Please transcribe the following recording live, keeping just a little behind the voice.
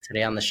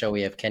Today on the show,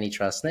 we have Kenny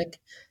Trusnik.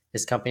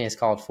 His company is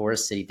called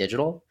Forest City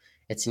Digital.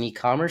 It's an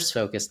e-commerce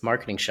focused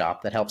marketing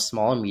shop that helps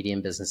small and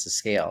medium businesses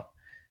scale.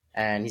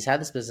 And he's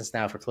had this business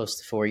now for close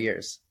to 4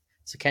 years.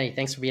 So Kenny,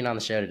 thanks for being on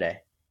the show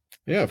today.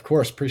 Yeah, of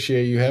course.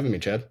 Appreciate you having me,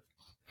 Chad.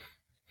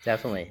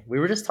 Definitely. We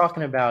were just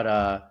talking about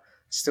a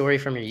story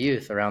from your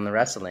youth around the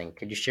wrestling.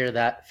 Could you share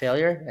that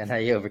failure and how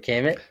you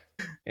overcame it?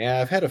 Yeah,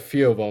 I've had a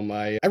few of them.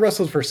 I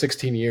wrestled for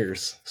 16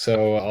 years,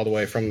 so all the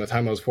way from the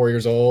time I was 4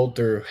 years old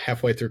through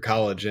halfway through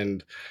college.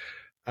 And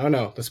I don't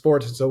know, the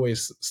sport has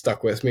always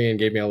stuck with me and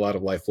gave me a lot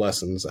of life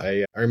lessons.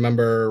 I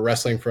remember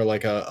wrestling for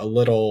like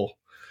a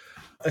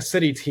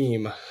city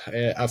team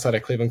outside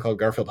of Cleveland called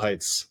Garfield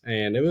Heights,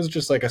 and it was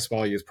just like a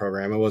small youth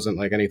program. It wasn't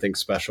like anything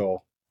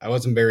special. I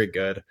wasn't very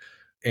good,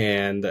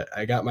 and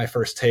I got my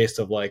first taste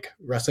of like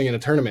wrestling in a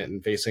tournament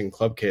and facing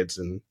club kids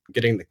and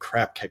getting the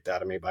crap kicked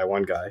out of me by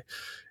one guy,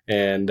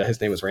 and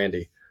his name was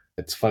Randy.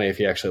 It's funny if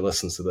he actually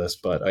listens to this,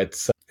 but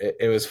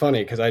it was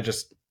funny because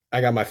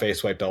I got my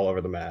face wiped all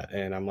over the mat,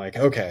 and I'm like,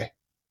 okay.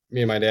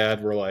 Me and my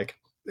dad were like,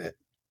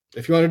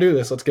 if you want to do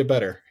this, let's get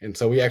better. And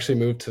so we actually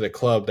moved to the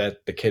club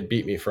that the kid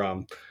beat me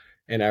from.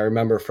 And I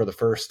remember for the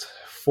first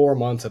 4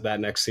 months of that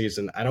next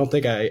season, I don't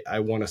think I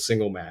won a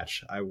single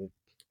match.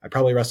 I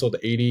probably wrestled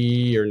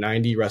 80 or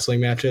 90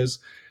 wrestling matches.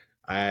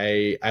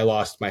 I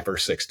lost my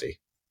first 60.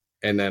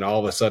 And then all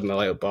of a sudden the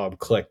light bulb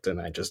clicked,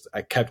 and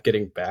I kept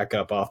getting back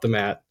up off the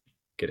mat,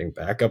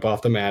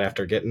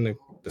 after getting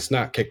the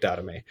snot kicked out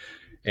of me.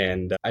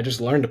 And I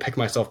just learned to pick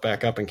myself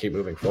back up and keep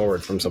moving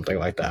forward from something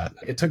like that.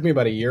 It took me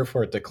about a year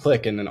for it to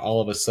click. And then all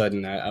of a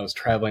sudden I was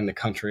traveling the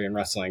country and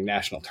wrestling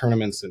national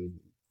tournaments and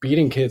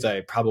beating kids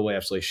I probably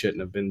absolutely shouldn't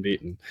have been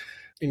beaten.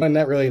 And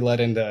that really led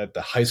into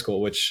the high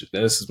school, which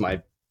this is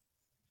my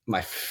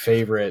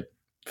favorite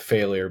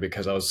failure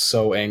because I was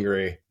so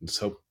angry and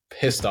so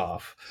pissed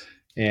off.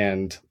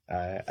 And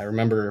I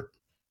remember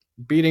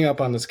beating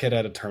up on this kid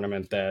at a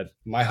tournament that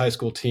my high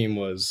school team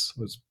was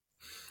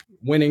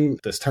winning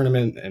this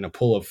tournament in a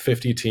pool of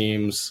 50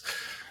 teams,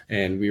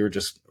 and we were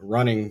just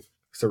running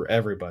through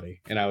everybody.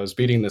 And I was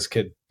beating this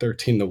kid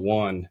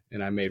 13-1,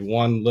 and I made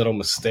one little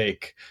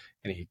mistake,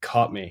 and he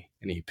caught me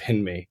and he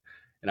pinned me.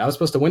 And I was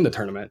supposed to win the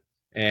tournament.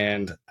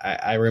 And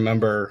I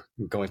remember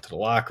going to the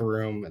locker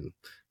room, and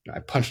I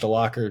punched a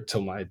locker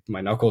till my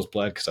knuckles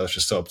bled because I was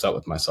just so upset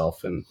with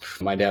myself. And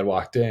my dad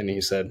walked in and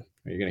he said,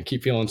 "Are you going to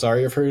keep feeling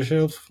sorry for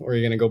yourself, or are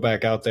you going to go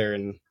back out there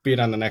and beat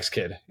on the next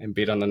kid and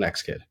beat on the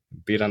next kid,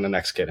 beat on the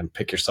next kid and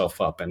pick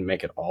yourself up and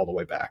make it all the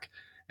way back?"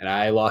 And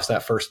I lost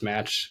that first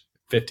match,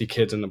 50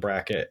 kids in the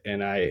bracket.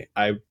 And I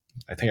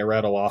think I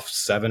rattled off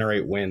 7 or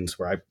 8 wins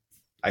where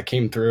I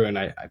came through and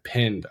I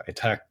pinned, I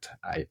teched,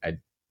 I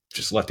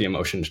just let the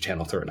emotions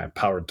channel through it, and I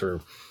powered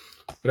through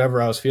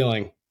whatever I was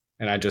feeling.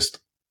 And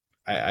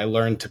I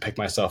learned to pick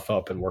myself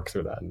up and work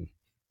through that. And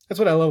that's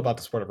what I love about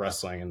the sport of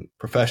wrestling. And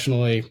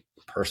professionally,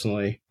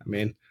 personally, I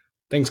mean,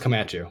 things come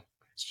at you.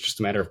 It's just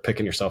a matter of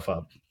picking yourself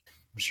up.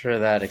 I'm sure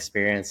that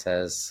experience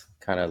has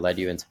kind of led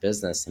you into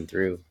business and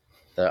through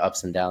the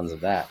ups and downs of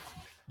that.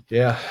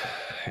 Yeah.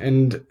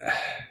 And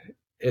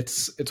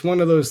it's one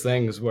of those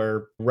things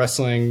where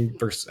wrestling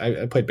versus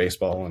I played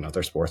baseball and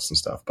other sports and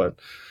stuff, but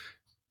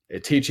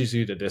it teaches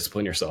you to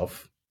discipline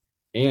yourself.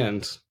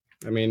 And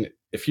I mean,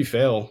 if you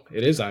fail,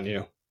 it is on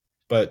you,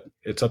 but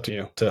it's up to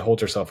you to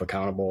hold yourself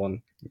accountable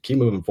and keep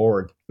moving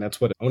forward. And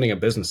that's what owning a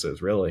business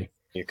is, really.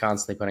 You're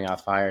constantly putting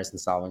out fires and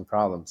solving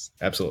problems.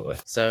 Absolutely.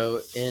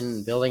 So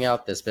in building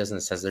out this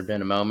business, has there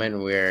been a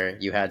moment where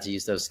you had to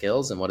use those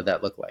skills, and what did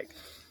that look like?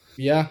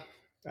 Yeah,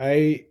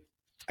 I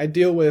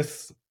deal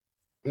with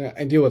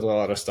a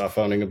lot of stuff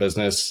owning a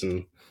business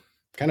and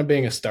kind of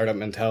being a startup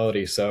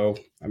mentality. So,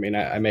 I mean,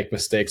 I make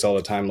mistakes all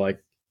the time.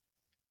 Like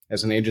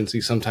as an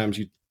agency, sometimes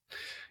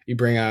you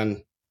bring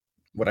on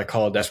what I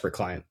call a desperate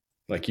client.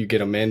 Like you get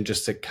them in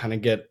just to kind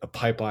of get a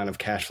pipeline of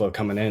cash flow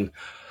coming in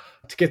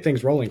to get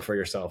things rolling for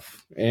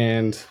yourself.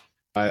 And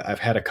I've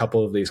had a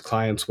couple of these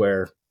clients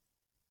where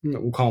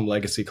we'll call them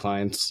legacy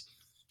clients.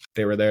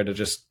 They were there to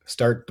just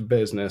start the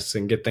business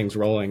and get things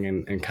rolling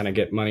and kind of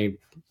get money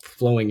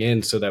flowing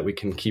in so that we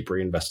can keep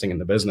reinvesting in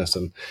the business.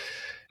 And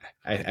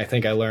I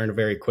think I learned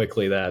very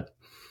quickly that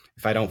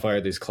if I don't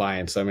fire these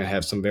clients, I'm going to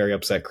have some very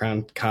upset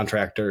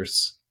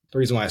contractors. The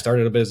reason why I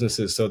started a business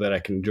is so that I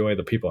can enjoy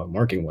the people I'm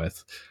working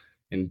with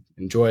and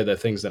enjoy the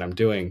things that I'm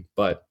doing.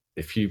 But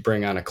if you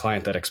bring on a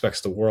client that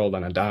expects the world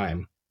on a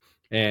dime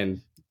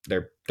and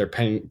they're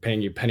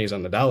paying you pennies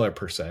on the dollar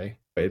per se,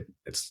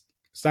 it's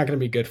not going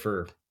to be good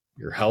for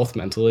your health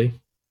mentally.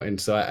 And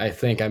so I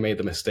think I made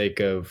the mistake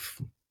of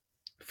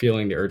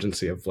feeling the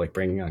urgency of like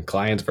bringing on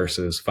clients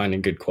versus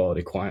finding good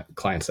quality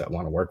clients that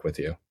want to work with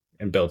you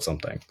and build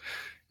something.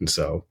 And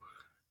so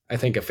I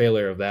think a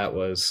failure of that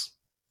was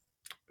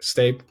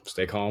stay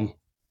calm,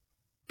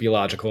 be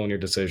logical in your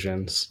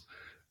decisions.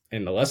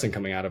 And the lesson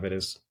coming out of it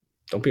is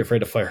don't be afraid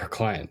to fire a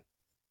client.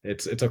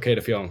 It's okay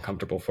to feel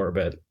uncomfortable for a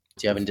bit.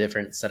 Do you have a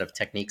different set of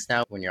techniques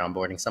now when you're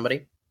onboarding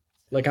somebody?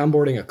 Like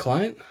onboarding a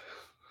client,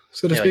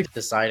 so to speak? Like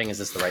deciding, is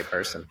this the right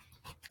person?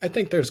 I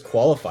think there's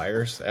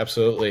qualifiers.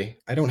 Absolutely.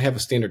 I don't have a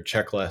standard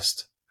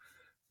checklist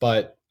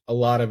but a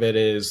lot of it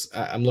is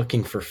I'm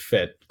looking for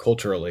fit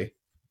culturally.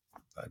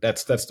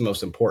 That's the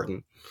most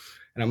important.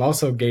 And I'm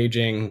also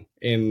gauging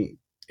in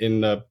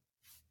the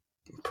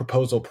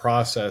proposal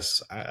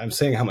process, I'm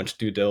saying how much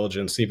due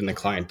diligence even the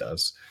client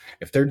does.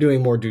 If they're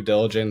doing more due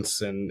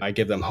diligence and I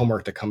give them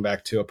homework to come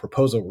back to a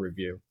proposal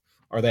review,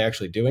 are they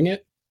actually doing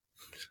it?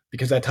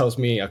 Because that tells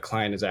me a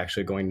client is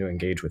actually going to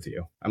engage with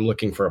you. I'm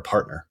looking for a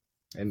partner.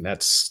 And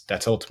that's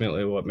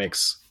ultimately what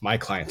makes my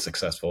client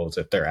successful is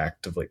if they're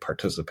actively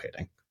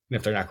participating. And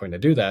if they're not going to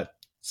do that,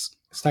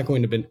 it's not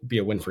going to be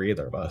a win for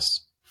either of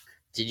us.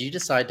 Did you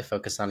decide to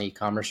focus on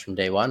e-commerce from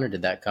day one, or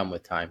did that come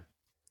with time?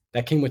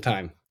 That came with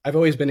time. I've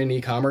always been in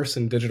e-commerce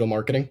and digital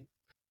marketing.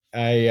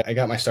 I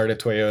got my start at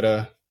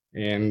Toyota,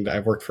 and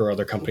I've worked for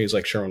other companies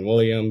like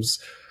Sherwin-Williams.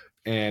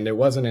 And it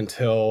wasn't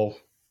until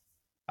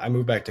I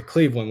moved back to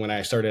Cleveland when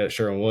I started at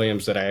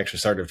Sherwin-Williams that I actually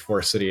started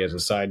Forest City as a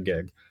side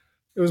gig.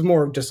 It was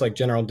more of just like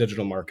general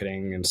digital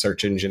marketing and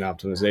search engine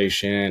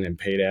optimization and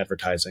paid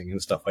advertising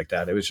and stuff like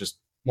that. It was just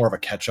more of a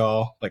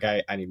catch-all. Like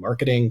I need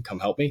marketing, come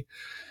help me.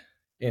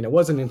 And it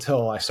wasn't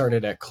until I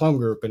started at Clum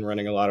Group and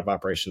running a lot of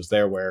operations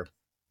there where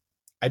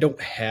I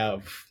don't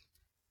have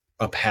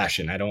a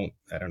passion. I don't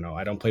know.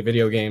 I don't play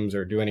video games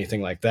or do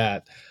anything like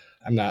that.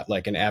 I'm not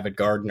like an avid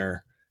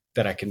gardener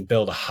that I can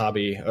build a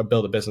hobby or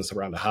build a business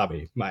around a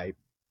hobby. My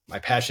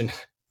passion,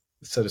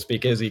 so to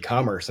speak, is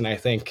e-commerce. And I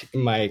think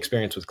in my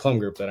experience with Clum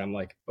Group that I'm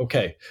like,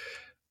 okay,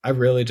 I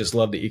really just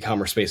love the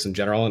e-commerce space in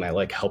general. And I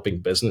like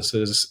helping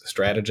businesses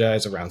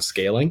strategize around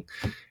scaling.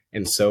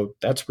 And so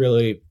that's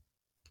really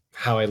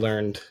how I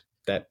learned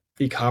that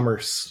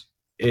e-commerce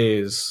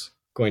is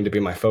going to be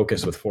my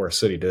focus with Forest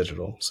City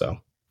Digital. So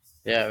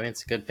Yeah, I mean,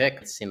 it's a good pick.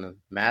 It's seen a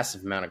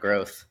massive amount of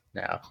growth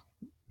now.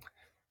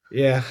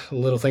 yeah, a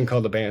little thing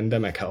called the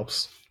pandemic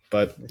helps,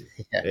 but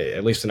Yeah.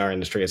 at least in our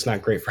industry, it's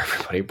not great for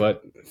everybody.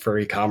 But for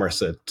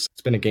e-commerce, it's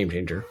been a game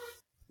changer.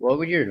 What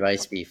would your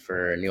advice be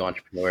for new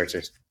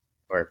entrepreneurs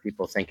or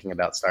people thinking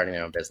about starting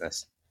their own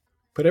business?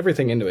 Put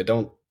everything into it.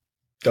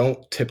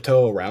 Don't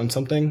tiptoe around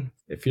something.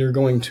 If you're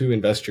going to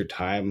invest your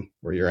time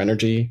or your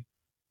energy,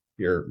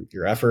 your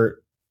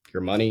effort,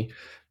 your money,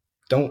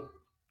 don't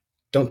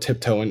don't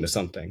tiptoe into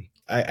something.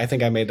 I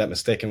think I made that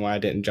mistake and why I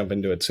didn't jump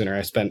into it sooner.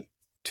 I spent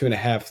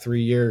 2.5,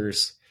 3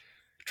 years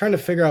trying to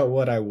figure out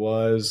what I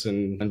was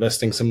and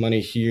investing some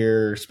money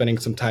here, spending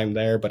some time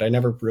there, but I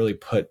never really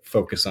put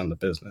focus on the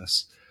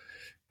business.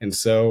 And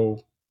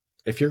so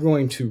if you're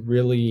going to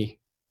really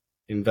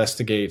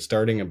investigate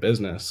starting a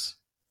business,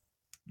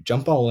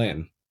 jump all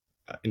in,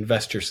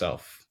 invest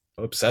yourself,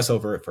 obsess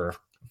over it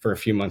for a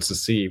few months to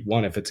see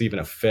one, if it's even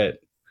a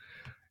fit,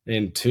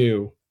 and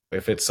two,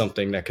 if it's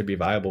something that could be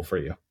viable for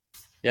you.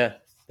 Yeah,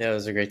 yeah,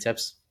 those are great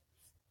tips.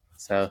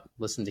 So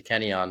listen to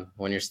Kenny on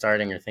when you're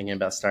starting or thinking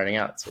about starting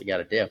out. That's what you got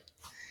to do.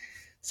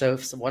 So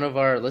if one of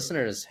our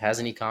listeners has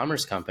an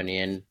e-commerce company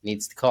and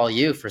needs to call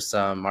you for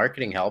some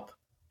marketing help,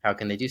 how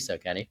can they do so,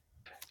 Kenny?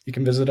 You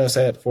can visit us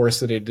at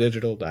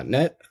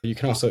forestcitydigital.net. You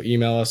can also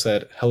email us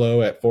at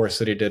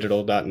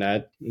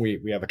hello@forestcitydigital.net.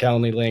 We have a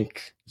Calendly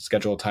link.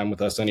 Schedule a time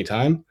with us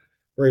anytime.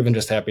 We're even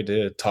just happy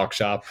to talk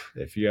shop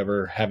if you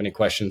ever have any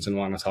questions and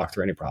want to talk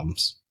through any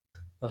problems.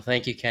 Well,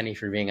 thank you, Kenny,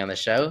 for being on the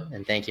show.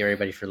 And thank you,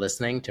 everybody, for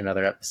listening to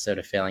another episode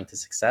of Failing to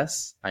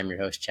Success. I'm your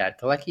host, Chad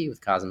Kalecki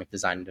with Cosmic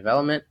Design and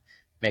Development.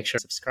 Make sure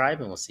to subscribe,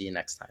 and we'll see you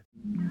next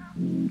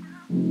time.